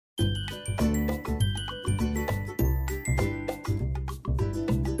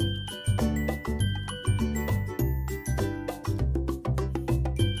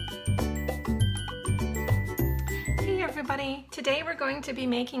everybody. Today we're going to be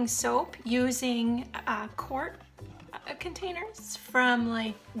making soap using quart containers from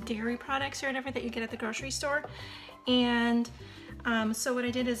like dairy products or whatever that you get at the grocery store. And so what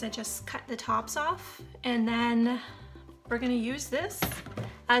I did is I just cut the tops off, and then we're going to use this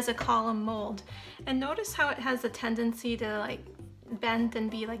as a column mold. And notice how it has a tendency to like bend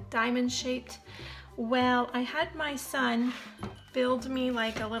and be like diamond shaped. Well, I had my son build me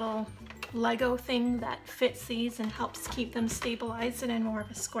like a little Lego thing that fits these and helps keep them stabilized and in more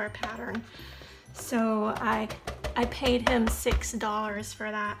of a square pattern. So I paid him $6 for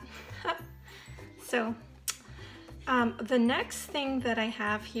that. So the next thing that I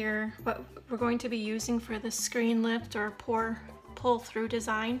have here, what we're going to be using for the screen lift or pull through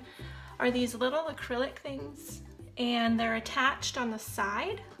design, are these little acrylic things, and they're attached on the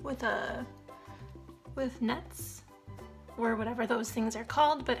side with nets or whatever those things are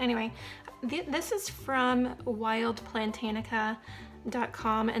called. But anyway, this is from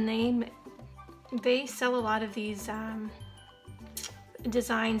wildplantanica.com, and they sell a lot of these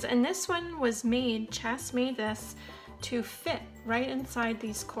designs, and this one was made, Chess made this to fit right inside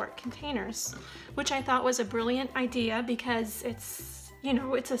these quart containers, which I thought was a brilliant idea because it's, you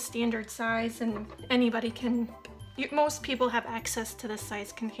know, it's a standard size and anybody can, most people have access to this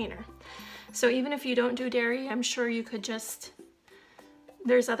size container. So even if you don't do dairy, I'm sure you could just,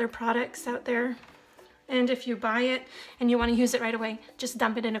 there's other products out there. And if you buy it and you want to use it right away, just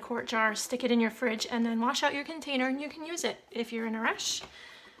dump it in a quart jar, stick it in your fridge, and then wash out your container and you can use it if you're in a rush.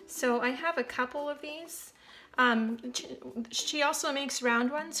 So I have a couple of these. She also makes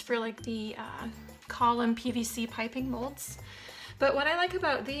round ones for like the column PVC piping molds. But what I like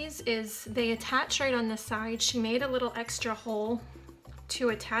about these is they attach right on the side. She made a little extra hole to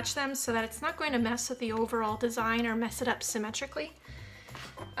attach them so that it's not going to mess with the overall design or mess it up symmetrically.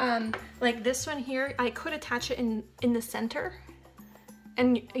 Like this one here, I could attach it in the center,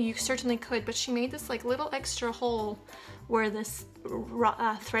 and you certainly could, but she made this like little extra hole where this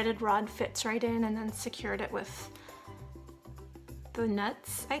threaded rod fits right in, and then secured it with the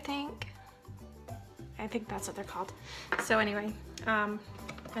nuts, I think that's what they're called. So anyway, and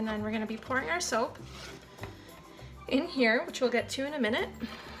then we're gonna be pouring our soap in here, which we'll get to in a minute,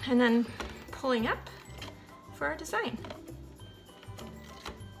 and then pulling up for our design.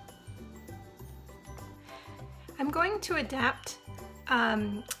 I'm going to adapt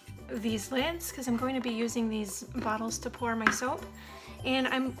these lids because I'm going to be using these bottles to pour my soap, and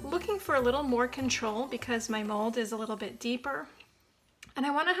I'm looking for a little more control because my mold is a little bit deeper, and I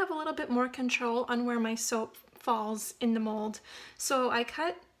want to have a little bit more control on where my soap falls in the mold. So I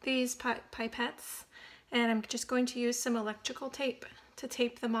cut these pipettes, and I'm just going to use some electrical tape to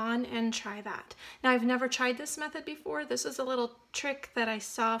tape them on and try that. Now, I've never tried this method before. This is a little trick that I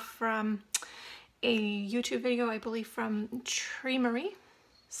saw from a YouTube video, I believe from Turmeric.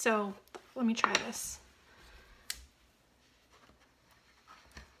 So let me try this.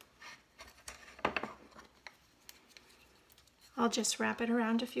 I'll just wrap it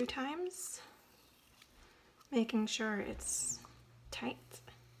around a few times, making sure it's tight.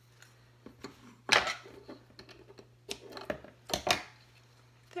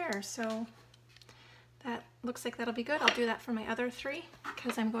 There, so that looks like that'll be good. I'll do that for my other three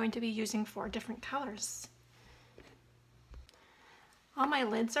because I'm going to be using 4 different colors. All my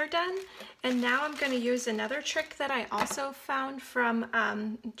lids are done, and now I'm going to use another trick that I also found from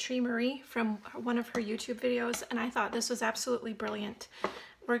Turmeric, from one of her YouTube videos, and I thought this was absolutely brilliant.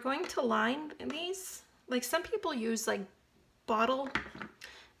 We're going to line these, like some people use like bottle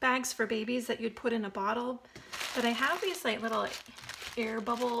bags for babies that you'd put in a bottle, but I have these like little air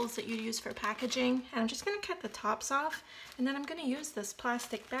bubbles that you use for packaging, and I'm just going to cut the tops off, and then I'm going to use this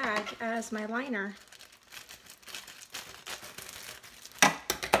plastic bag as my liner.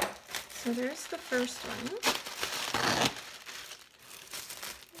 So there's the first one.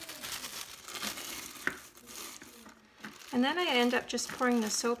 And then I end up just pouring the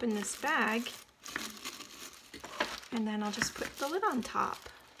soap in this bag, and then I'll just put the lid on top,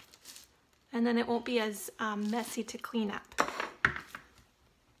 and then it won't be as messy to clean up.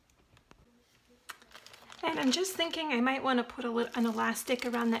 And I'm just thinking I might want to put an elastic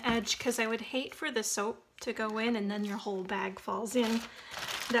around the edge because I would hate for the soap to go in and then your whole bag falls in.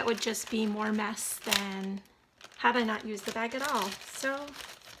 That would just be more mess than had I not used the bag at all. So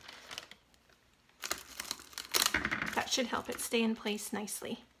that should help it stay in place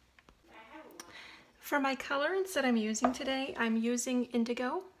nicely. For my colorants that I'm using today, I'm using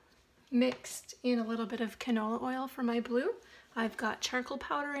indigo mixed in a little bit of canola oil for my blue. I've got charcoal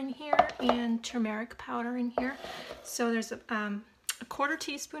powder in here and turmeric powder in here. So there's a 1/4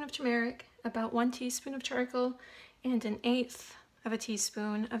 teaspoon of turmeric, about 1 teaspoon of charcoal, and 1/8 of a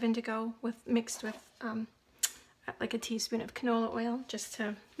teaspoon of indigo mixed with like a teaspoon of canola oil, just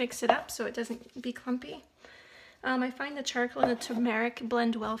to mix it up so it doesn't be clumpy. I find the charcoal and the turmeric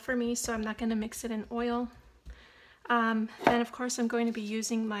blend well for me, so I'm not going to mix it in oil. Then of course I'm going to be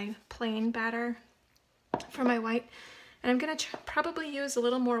using my plain batter for my white, and I'm going to probably use a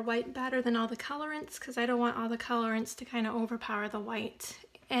little more white batter than all the colorants, because I don't want all the colorants to kind of overpower the white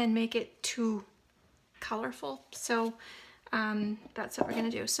and make it too colorful. So that's what we're going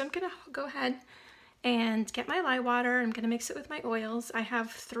to do. So I'm going to go ahead and get my lye water. I'm going to mix it with my oils. I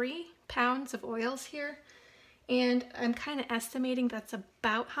have 3 pounds of oils here, and I'm kind of estimating that's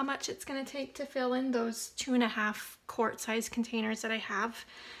about how much it's going to take to fill in those 2.5 quart size containers that I have,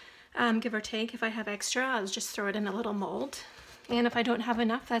 give or take. If I have extra, I'll just throw it in a little mold, and if I don't have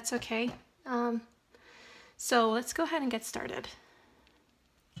enough, that's okay. So let's go ahead and get started.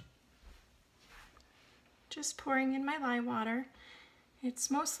 Just pouring in my lye water. It's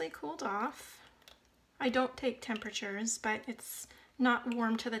mostly cooled off. I don't take temperatures, but it's not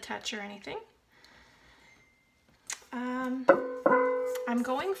warm to the touch or anything. I'm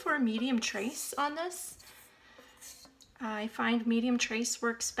going for a medium trace on this. I find medium trace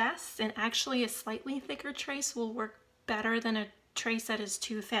works best, and actually a slightly thicker trace will work better than a trace that is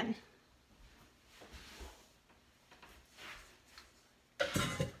too thin.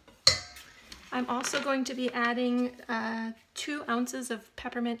 I'm also going to be adding 2 ounces of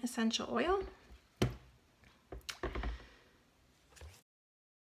peppermint essential oil.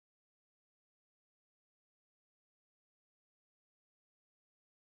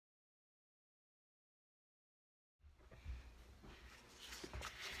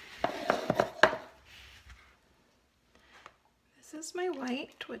 This is my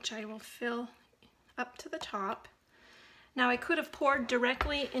white, which I will fill up to the top. Now I could have poured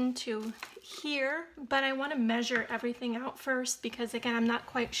directly into here, but I want to measure everything out first, because again, I'm not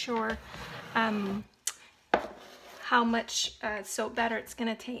quite sure how much soap batter it's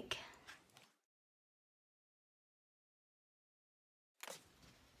going to take.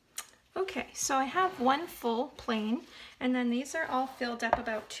 Okay, so I have 1 full plain, and then these are all filled up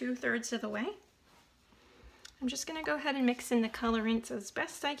about 2/3 of the way. I'm just going to go ahead and mix in the colorants as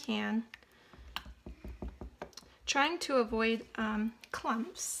best I can, trying to avoid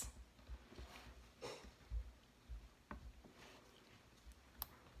clumps.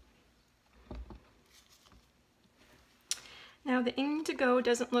 Now the indigo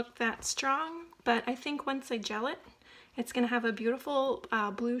doesn't look that strong, but I think once I gel it, it's going to have a beautiful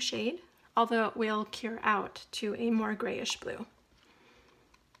blue shade, although it will cure out to a more grayish blue.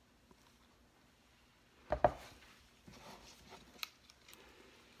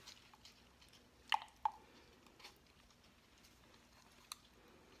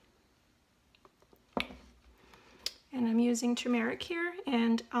 And I'm using turmeric here,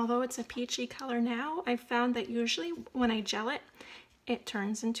 and although it's a peachy color now, I've found that usually when I gel it, it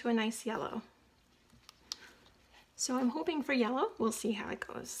turns into a nice yellow. So I'm hoping for yellow. We'll see how it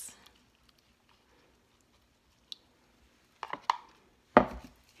goes.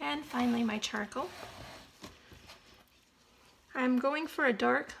 And finally my charcoal. I'm going for a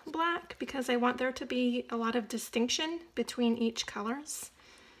dark black because I want there to be a lot of distinction between each colors.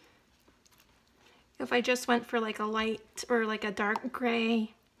 If I just went for like a light or like a dark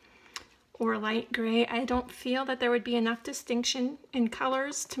gray or light gray, I don't feel that there would be enough distinction in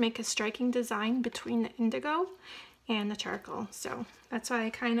colors to make a striking design between the indigo and the charcoal. So that's why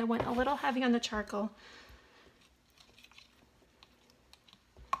I kind of went a little heavy on the charcoal.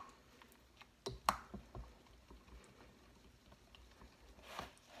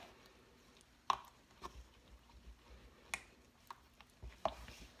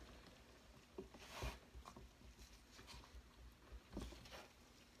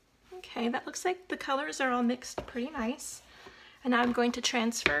 Okay, that looks like the colors are all mixed pretty nice. And now I'm going to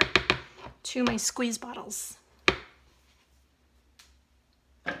transfer to my squeeze bottles.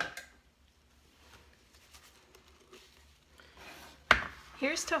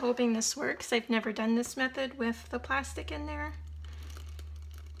 Here's to hoping this works. I've never done this method with the plastic in there.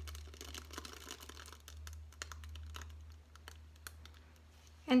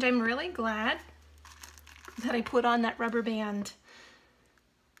 And I'm really glad that I put on that rubber band.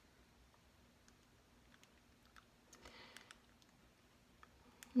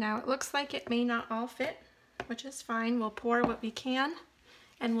 Now it looks like it may not all fit, which is fine. We'll pour what we can,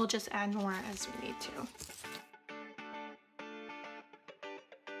 and we'll just add more as we need to.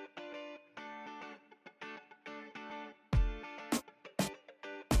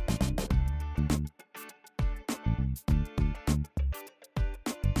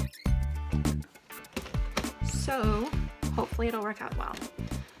 So hopefully it'll work out well.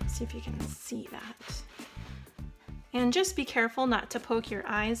 See if you can see that. And just be careful not to poke your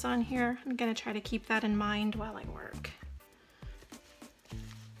eyes on here. I'm gonna try to keep that in mind while I work.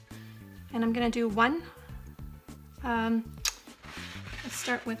 And I'm gonna do one. Let's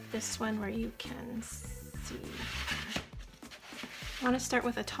start with this one where you can see. I wanna start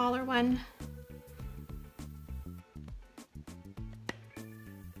with a taller one.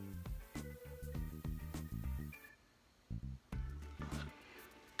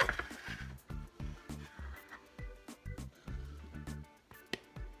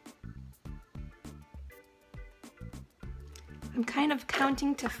 I'm kind of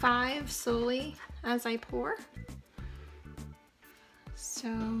counting to 5 slowly as I pour. So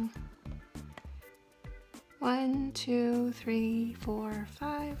 1, 2, 3, 4,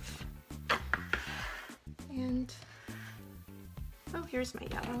 5. And oh, here's my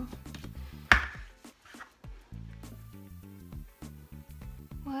yellow.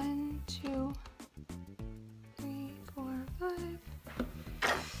 1, 2, 3, 4, 5.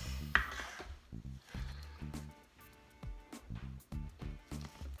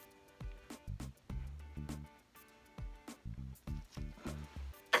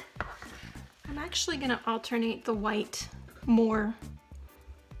 I'm actually going to alternate the white more.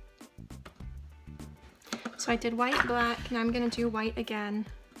 So I did white, black, now I'm going to do white again.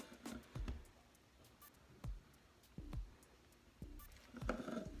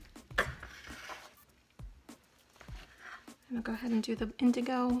 And I'll go ahead and do the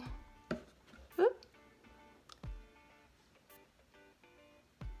indigo. Oop.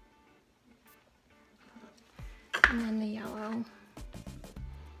 And then the yellow.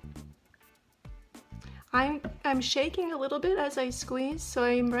 I'm shaking a little bit as I squeeze, so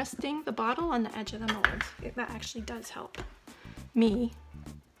I'm resting the bottle on the edge of the mold. That actually does help me.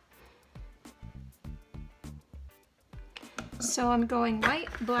 So I'm going white,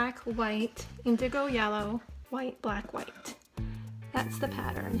 black, white, indigo, yellow, white, black, white. That's the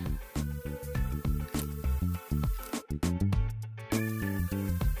pattern.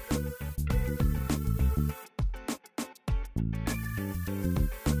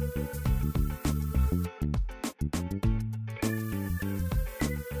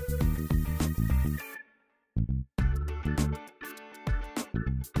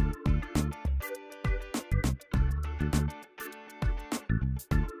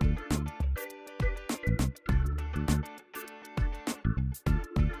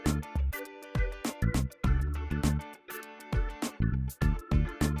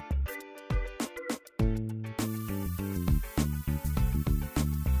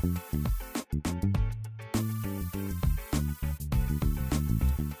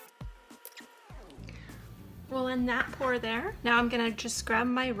 We'll end that pour there. Now I'm gonna just grab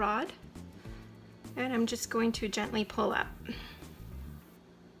my rod and I'm just going to gently pull up.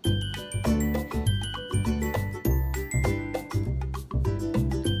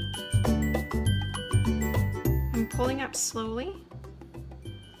 I'm pulling up slowly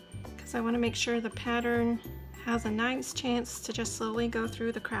because I want to make sure the pattern has a nice chance to just slowly go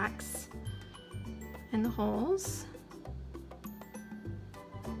through the cracks and the holes.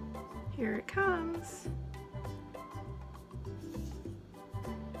 Here it comes.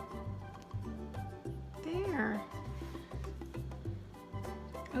 There.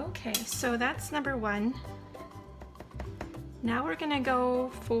 Okay, so that's number 1. Now we're gonna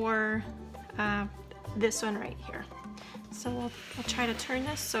go for this one right here. So I'll try to turn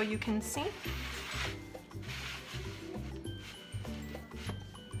this so you can see.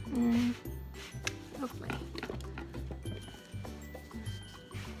 Hopefully.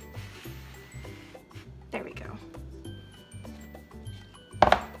 There we go.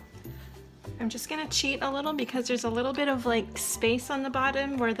 I'm just gonna cheat a little because there's a little bit of like space on the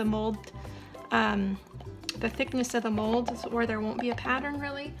bottom where the mold, the thickness of the mold is where there won't be a pattern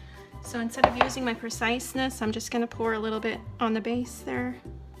really. So instead of using my preciseness, I'm just gonna pour a little bit on the base there.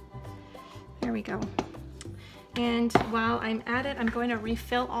 There we go. And while I'm at it, I'm going to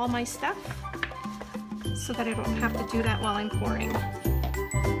refill all my stuff so that I don't have to do that while I'm pouring.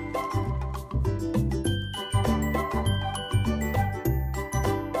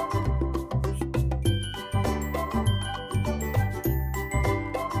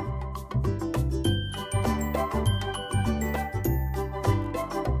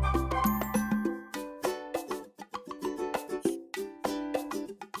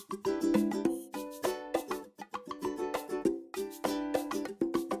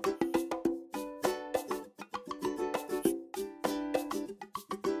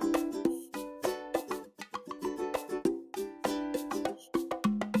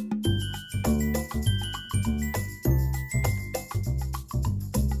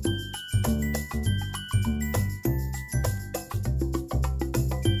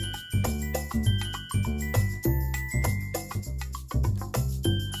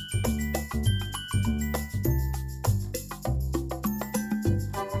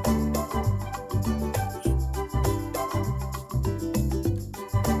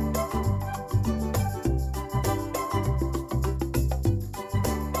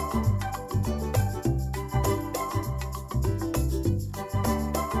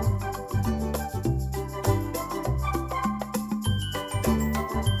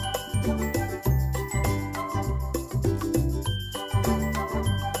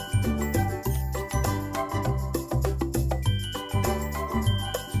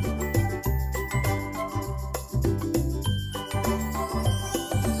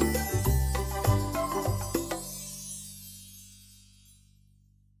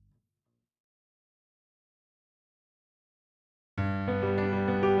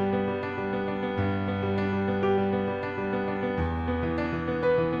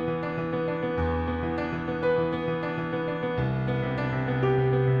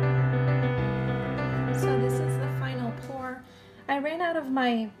 ran out of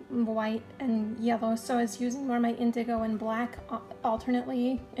my white and yellow, so I was using more my indigo and black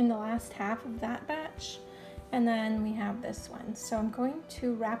alternately in the last half of that batch. And then we have this one. So I'm going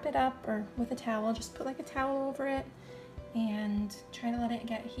to wrap it up, or with a towel, just put like a towel over it and try to let it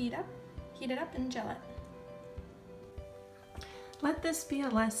get heated up and gel it. Let this be a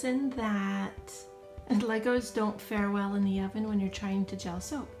lesson that Legos don't fare well in the oven when you're trying to gel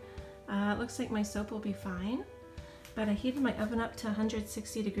soap. It looks like my soap will be fine, but I heated my oven up to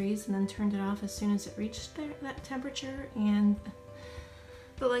 160 degrees and then turned it off as soon as it reached that temperature, and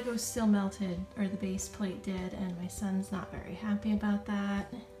the Legos still melted, or the base plate did, and my son's not very happy about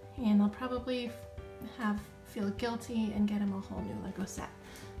that, and I'll probably feel guilty and get him a whole new Lego set.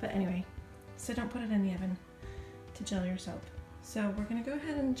 But anyway, so don't put it in the oven to gel your soap. So we're gonna go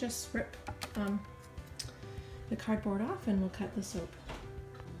ahead and just rip the cardboard off and we'll cut the soap.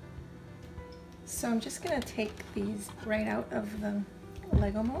 So I'm just gonna take these right out of the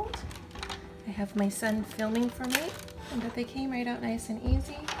Lego mold. I have my son filming for me, but they came right out nice and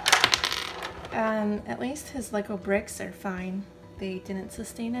easy. At least his Lego bricks are fine. They didn't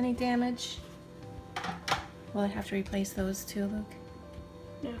sustain any damage. Will I have to replace those too, Luke?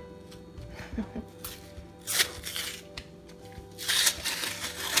 Yeah.